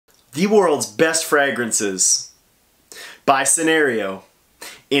the world's best fragrances by scenario,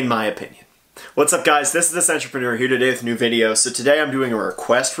 in my opinion. What's up, guys? This is This Entrepreneur here today with a new video. So today I'm doing a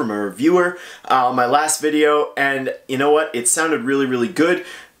request from a reviewer on my last video, and you know what? It sounded really good.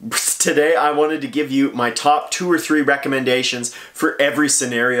 Today I wanted to give you my top 2 or 3 recommendations for every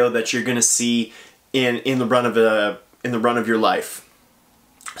scenario that you're gonna see in the run of your life.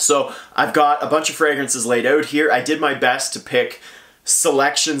 So I've got a bunch of fragrances laid out here. I did my best to pick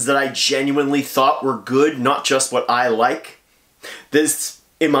selections that I genuinely thought were good, not just what I like. This,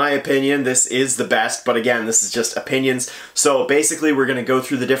 in my opinion, this is the best, but again, this is just opinions. So basically we're gonna go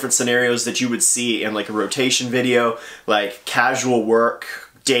through the different scenarios that you would see in like a rotation video, like casual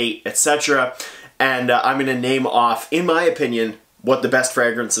work, date, etc. And I'm gonna name off, in my opinion, what the best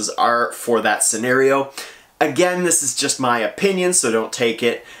fragrances are for that scenario. Again, this is just my opinion, so don't take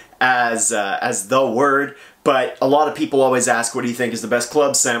it as the word, but a lot of people always ask, what do you think is the best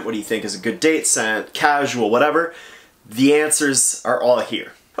club scent? What do you think is a good date scent? Casual, whatever. The answers are all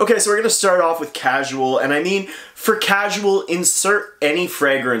here. Okay, so we're gonna start off with casual, and I mean, for casual, insert any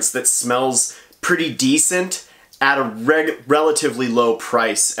fragrance that smells pretty decent at a relatively low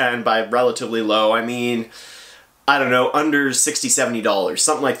price, and by relatively low, I mean, I don't know, under $60, $70,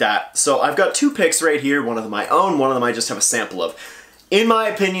 something like that. So I've got 2 picks right here, one of them I own, one of them I just have a sample of. In my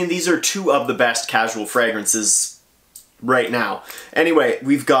opinion, these are 2 of the best casual fragrances right now. Anyway,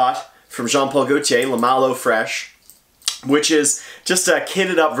 we've got, from Jean Paul Gaultier, Le Malo Fresh, which is just a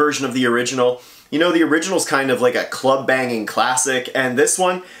kitted up version of the original. You know, the original's kind of like a club banging classic, and this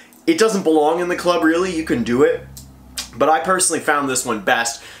one, it doesn't belong in the club really, you can do it. But I personally found this one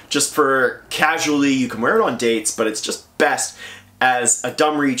best, just for casually, you can wear it on dates, but it's just best as a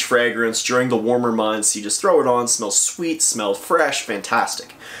dumb reach fragrance during the warmer months. You just throw it on, smells sweet, smells fresh,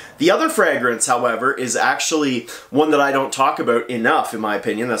 fantastic. The other fragrance, however, is actually one that I don't talk about enough, in my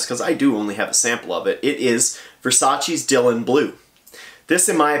opinion. That's because I do only have a sample of it. It is Versace's Dylan Blue. This,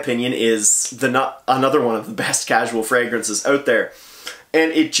 in my opinion, is another one of the best casual fragrances out there.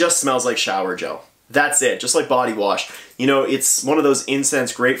 And it just smells like shower gel. That's it, just like body wash. You know, it's one of those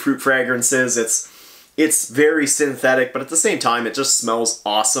incense grapefruit fragrances. It's very synthetic, but at the same time, it just smells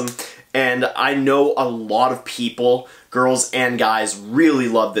awesome. And I know a lot of people, girls and guys, really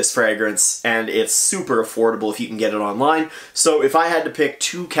love this fragrance, and it's super affordable if you can get it online. So if I had to pick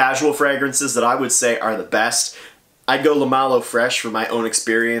 2 casual fragrances that I would say are the best, I'd go Le Malo Fresh for my own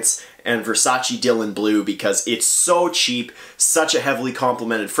experience, and Versace Dylan Blue because it's so cheap, such a heavily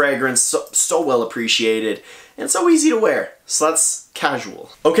complimented fragrance, so well appreciated, and so easy to wear. So that's casual.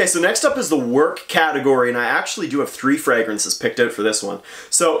 Okay, so next up is the work category, and I actually do have 3 fragrances picked out for this one.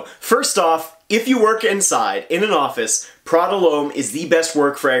 So first off, if you work inside, in an office, Prada L'Homme is the best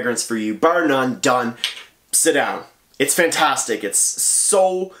work fragrance for you, bar none, done. Sit down. It's fantastic. It's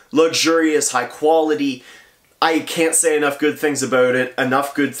so luxurious, high quality. I can't say enough good things about it.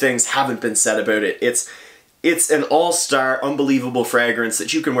 Enough good things haven't been said about it. It's an all-star, unbelievable fragrance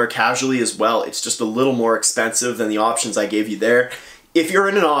that you can wear casually as well. It's just a little more expensive than the options I gave you there. If you're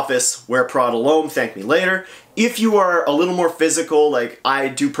in an office, wear Prada L'Homme, thank me later. If you are a little more physical, like I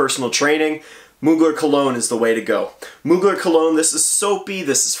do personal training, Mugler Cologne is the way to go. Mugler Cologne, this is soapy,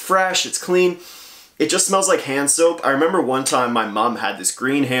 this is fresh, it's clean. It just smells like hand soap. I remember one time my mom had this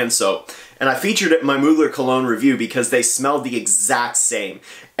green hand soap, and I featured it in my Mugler Cologne review because they smelled the exact same.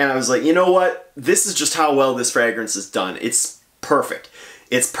 And I was like, you know what? This is just how well this fragrance is done. It's perfect.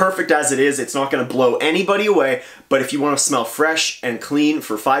 It's perfect as it is. It's not going to blow anybody away, but if you want to smell fresh and clean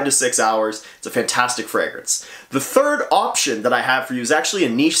for 5 to 6 hours, it's a fantastic fragrance. The third option that I have for you is actually a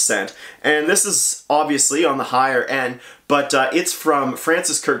niche scent, and this is obviously on the higher end, but it's from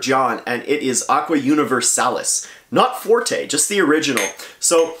Francis Kurkdjian, and it is Aqua Universalis. Not Forte, just the original.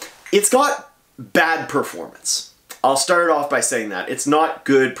 So it's got bad performance. I'll start off by saying that. It's not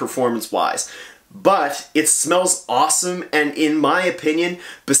good performance-wise. But it smells awesome, and in my opinion,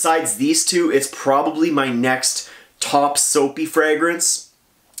 besides these 2, it's probably my next top soapy fragrance.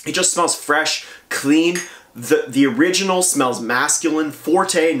 It just smells fresh, clean. The original smells masculine.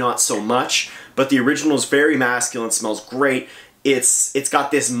 Forte, not so much, but the original is very masculine, smells great. It's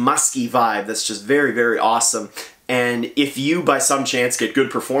got this musky vibe that's just very awesome. And if you, by some chance, get good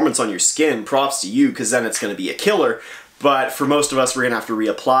performance on your skin, props to you, because then it's going to be a killer. But for most of us, we're going to have to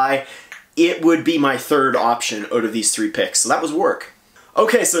reapply. It would be my third option out of these 3 picks, so that was work.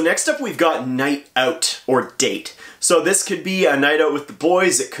 Okay, so next up we've got night out or date. So this could be a night out with the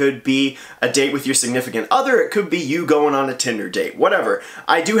boys, it could be a date with your significant other, it could be you going on a Tinder date, whatever.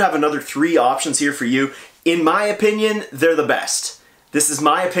 I do have another 3 options here for you. In my opinion, they're the best. This is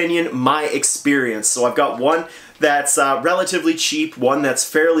my opinion, my experience. So I've got one that's relatively cheap, one that's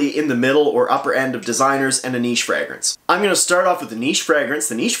fairly in the middle or upper end of designers, and a niche fragrance. I'm going to start off with the niche fragrance.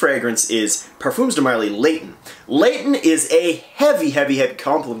 The niche fragrance is Parfums de Marly Layton. Layton is a heavy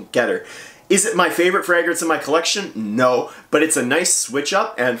compliment getter. Is it my favorite fragrance in my collection? No, but it's a nice switch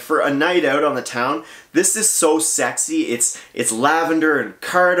up, and for a night out on the town, this is so sexy. It's lavender and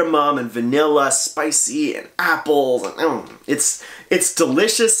cardamom and vanilla, spicy and apples, and it's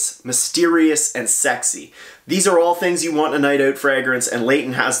delicious, mysterious, and sexy. These are all things you want in a night out fragrance, and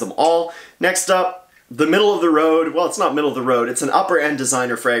Layton has them all. Next up, the middle of the road. Well, it's not middle of the road. It's an upper end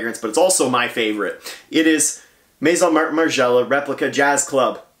designer fragrance, but it's also my favorite. It is Maison Martin Margiela Replica Jazz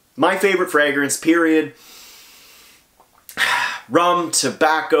Club. My favorite fragrance, period. Rum,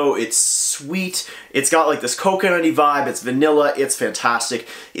 tobacco, it's sweet. It's got like this coconutty vibe, it's vanilla, it's fantastic.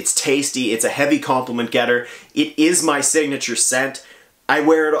 It's tasty, it's a heavy compliment getter. It is my signature scent. I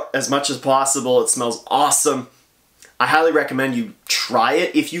wear it as much as possible. It smells awesome. I highly recommend you try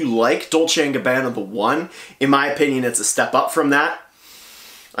it. If you like Dolce & Gabbana The One, in my opinion, it's a step up from that.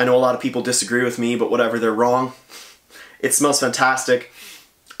 I know a lot of people disagree with me, but whatever, they're wrong. It smells fantastic.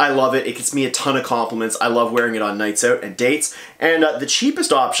 I love it. It gets me a ton of compliments. I love wearing it on nights out and dates. And the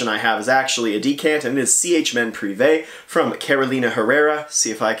cheapest option I have is actually a decant, and it is CH Men Privé from Carolina Herrera. See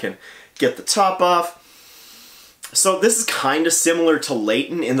if I can get the top off. So this is kind of similar to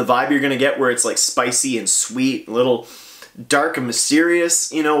Layton in the vibe you're going to get, where it's like spicy and sweet, a little dark and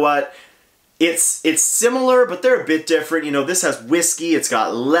mysterious. You know what? It's similar, but they're a bit different. You know, this has whiskey, it's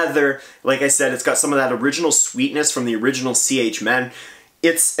got leather. Like I said, it's got some of that original sweetness from the original CH Men.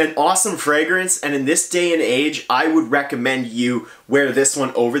 It's an awesome fragrance, and in this day and age, I would recommend you wear this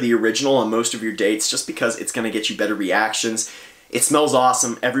one over the original on most of your dates, just because it's going to get you better reactions. It smells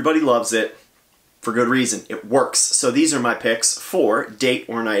awesome. Everybody loves it. For good reason. It works. So these are my picks for date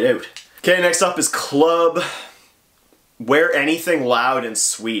or night out. Okay, next up is club. Wear anything loud and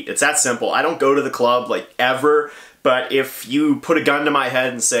sweet. It's that simple. I don't go to the club like ever, but if you put a gun to my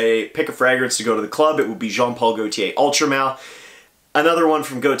head and say, pick a fragrance to go to the club, it would be Jean Paul Gaultier Ultra Male. Another one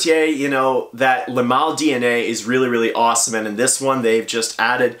from Gaultier, you know, that Le Male DNA is really awesome, and in this one they've just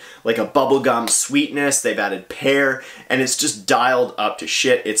added like a bubblegum sweetness, they've added pear, and it's just dialed up to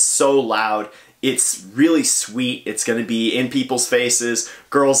shit. It's so loud, it's really sweet, it's gonna be in people's faces,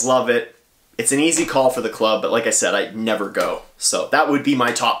 girls love it. It's an easy call for the club, but like I said, I never go. So that would be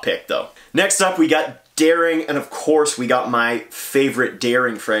my top pick though. Next up we got Daring, and of course we got my favorite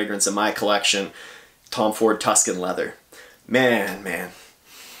Daring fragrance in my collection, Tom Ford Tuscan Leather. Man,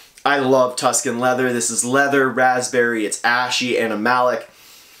 I love Tuscan Leather. This is leather, raspberry, it's ashy, animalic.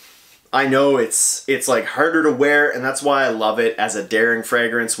 I know it's like harder to wear, and that's why I love it as a Daring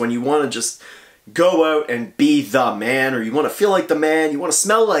fragrance. When you want to just go out and be the man, or you want to feel like the man, you want to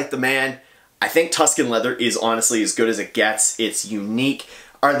smell like the man, I think Tuscan Leather is honestly as good as it gets. It's unique.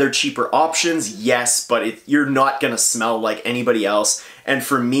 Are there cheaper options? Yes, but you're not going to smell like anybody else. And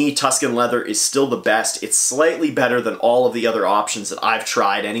for me, Tuscan Leather is still the best. It's slightly better than all of the other options that I've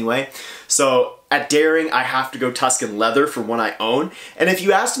tried anyway. So at Daring, I have to go Tuscan Leather for one I own. And if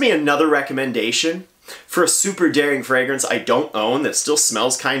you asked me another recommendation for a super Daring fragrance I don't own that still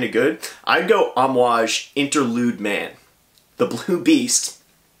smells kind of good, I'd go Homage Interlude Man, the Blue Beast.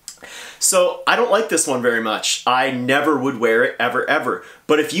 So I don't like this one very much. I never would wear it ever.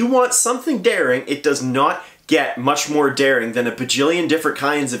 But if you want something daring, it does not get much more daring than a bajillion different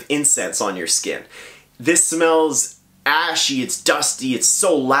kinds of incense on your skin. This smells ashy, it's dusty, it's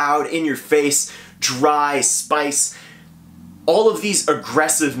so loud, in your face, dry, spice. All of these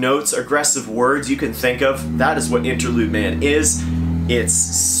aggressive notes, aggressive words you can think of, that is what Interlude Man is. It's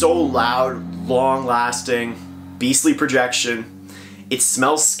so loud, long-lasting, beastly projection. It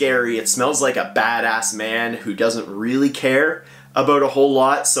smells scary. It smells like a badass man who doesn't really care about a whole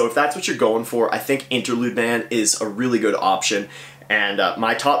lot. So if that's what you're going for, I think Interlude Man is a really good option. And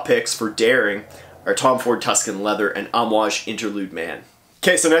my top picks for Daring are Tom Ford Tuscan Leather and Homage Interlude Man.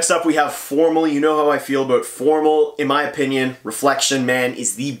 Okay, so next up we have Formal. You know how I feel about Formal. In my opinion, Reflection Man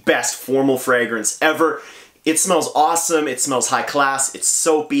is the best formal fragrance ever. It smells awesome, it smells high class, it's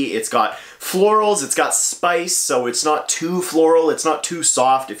soapy, it's got florals, it's got spice, so it's not too floral, it's not too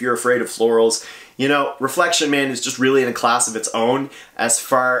soft if you're afraid of florals. You know, Reflection Man is just really in a class of its own as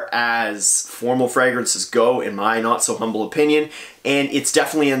far as formal fragrances go, in my not so humble opinion, and it's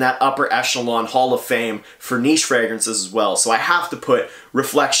definitely in that upper echelon Hall of Fame for niche fragrances as well. So I have to put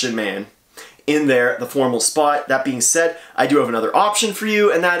Reflection Man in there, the formal spot. That being said, I do have another option for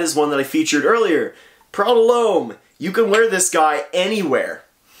you, and that is one that I featured earlier. Prada L'Homme. You can wear this guy anywhere.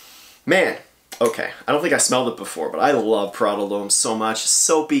 Man, Okay, I don't think I smelled it before, but I love Postal so much.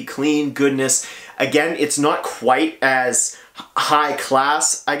 Soapy, clean, goodness. Again, it's not quite as high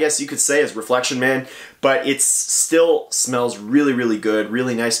class, I guess you could say, as Reflection Man, but it still smells really, really good.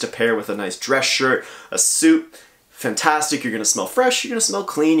 Really nice to pair with a nice dress shirt, a suit. Fantastic. You're going to smell fresh, you're going to smell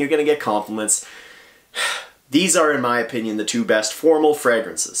clean, you're going to get compliments. These are, in my opinion, the two best formal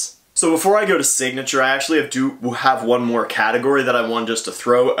fragrances. So before I go to signature, I actually have one more category that I want just to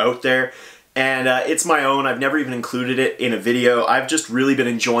throw out there. And it's my own. I've never even included it in a video. I've just really been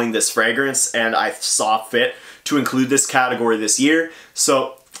enjoying this fragrance, and I saw fit to include this category this year.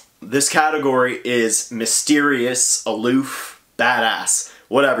 So this category is mysterious, aloof, badass.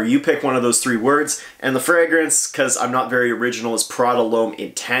 Whatever, you pick one of those three words. And the fragrance, because I'm not very original, is Postal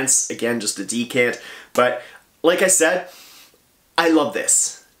Intense. Again, just a decant. But like I said, I love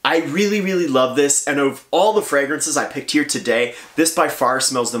this. I really, really love this, and of all the fragrances I picked here today, this by far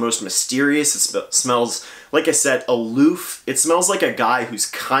smells the most mysterious. It smells, like I said, aloof. It smells like a guy who's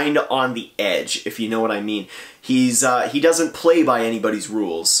kind of on the edge, if you know what I mean. He doesn't play by anybody's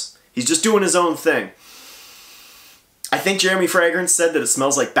rules. He's just doing his own thing. I think Jeremy Fragrance said that it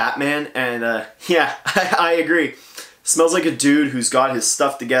smells like Batman, and yeah, I agree. It smells like a dude who's got his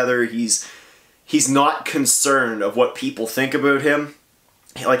stuff together. He's not concerned of what people think about him.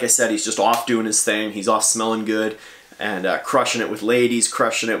 Like I said, he's just off doing his thing. He's off smelling good and crushing it with ladies,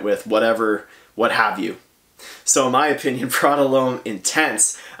 crushing it with whatever, what have you. So in my opinion, Postal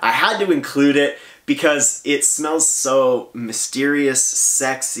Intense, I had to include it because it smells so mysterious,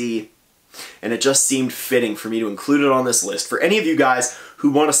 sexy, and it just seemed fitting for me to include it on this list. For any of you guys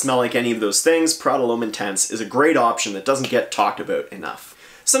who want to smell like any of those things, Postal Intense is a great option that doesn't get talked about enough.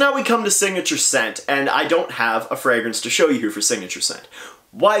 So now we come to signature scent, and I don't have a fragrance to show you here for signature scent.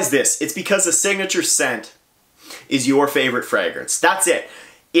 Why is this? It's because a signature scent is your favorite fragrance. That's it.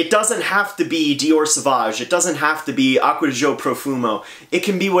 It doesn't have to be Dior Sauvage. It doesn't have to be Acqua di Gio Profumo. It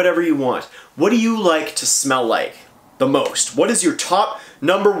can be whatever you want. What do you like to smell like the most? What is your top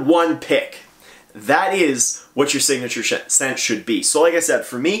 #1 pick? That is what your signature scent should be. So like I said,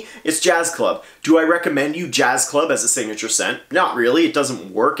 for me, it's Jazz Club. Do I recommend you Jazz Club as a signature scent? Not really. It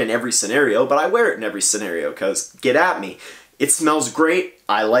doesn't work in every scenario, but I wear it in every scenario because get at me. It smells great.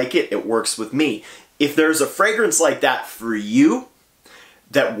 I like it. It works with me. If there's a fragrance like that for you,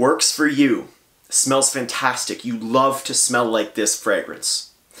 that works for you, smells fantastic, you love to smell like this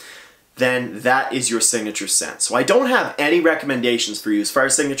fragrance, then that is your signature scent. So I don't have any recommendations for you as far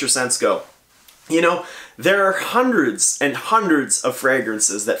as signature scents go. You know, there are hundreds and hundreds of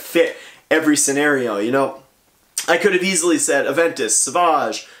fragrances that fit every scenario. You know, I could have easily said Aventus,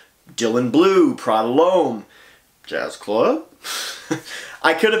 Sauvage, Dylan Blue, Postal, Jazz Club.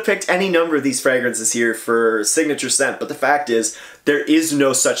 I could have picked any number of these fragrances here for signature scent, but the fact is, there is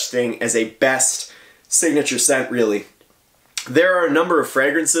no such thing as a best signature scent, really. There are a number of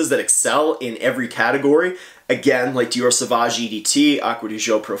fragrances that excel in every category. Again, like Dior Sauvage EDT, Acqua di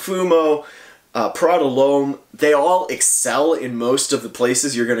Gio Profumo, Postal, they all excel in most of the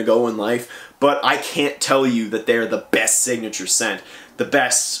places you're going to go in life, but I can't tell you that they're the best signature scent, the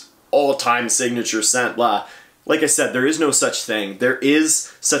best all-time signature scent, blah. Like I said, there is no such thing. There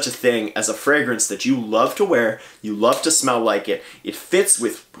is such a thing as a fragrance that you love to wear, you love to smell like it, it fits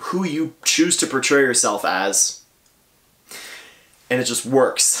with who you choose to portray yourself as, and it just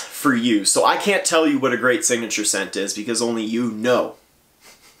works for you. So I can't tell you what a great signature scent is because only you know.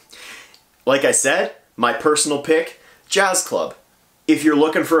 Like I said, my personal pick, Jazz Club. If you're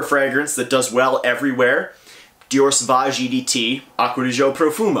looking for a fragrance that does well everywhere, Dior Sauvage EDT, Acqua di Gio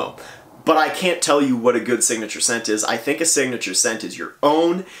Profumo. But I can't tell you what a good signature scent is. I think a signature scent is your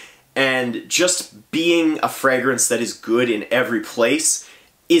own, and just being a fragrance that is good in every place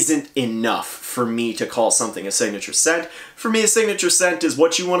isn't enough for me to call something a signature scent. For me, a signature scent is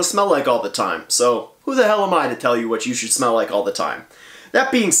what you want to smell like all the time. So who the hell am I to tell you what you should smell like all the time?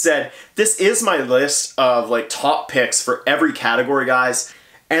 That being said, this is my list of like top picks for every category, guys.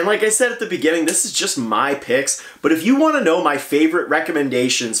 And like I said at the beginning, this is just my picks, but if you want to know my favorite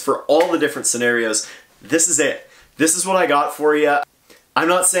recommendations for all the different scenarios, this is it. This is what I got for you. I'm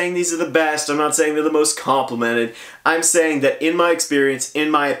not saying these are the best, I'm not saying they're the most complimented. I'm saying that in my experience,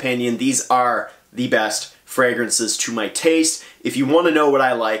 in my opinion, these are the best fragrances to my taste. If you want to know what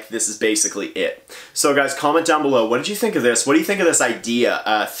I like, this is basically it. So guys, comment down below. What did you think of this? What do you think of this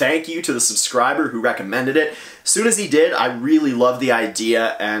idea? Thank you to the subscriber who recommended it. As soon as he did, I really loved the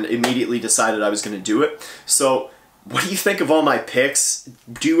idea and immediately decided I was going to do it. So what do you think of all my picks?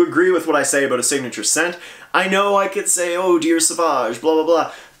 Do you agree with what I say about a signature scent? I know I could say, oh, Dior Sauvage, blah, blah,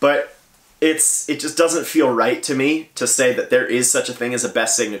 blah, but it just doesn't feel right to me to say that there is such a thing as a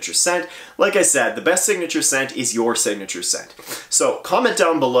best signature scent. Like I said, the best signature scent is your signature scent. So comment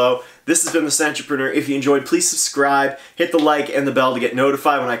down below. This has been the Scentrepreneur. If you enjoyed, please subscribe, hit the like and the bell to get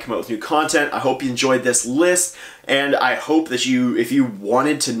notified when I come out with new content. I hope you enjoyed this list, and I hope that if you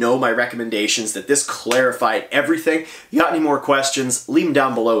wanted to know my recommendations, that this clarified everything. If you got any more questions, leave them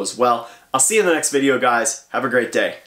down below as well. I'll see you in the next video, guys. Have a great day.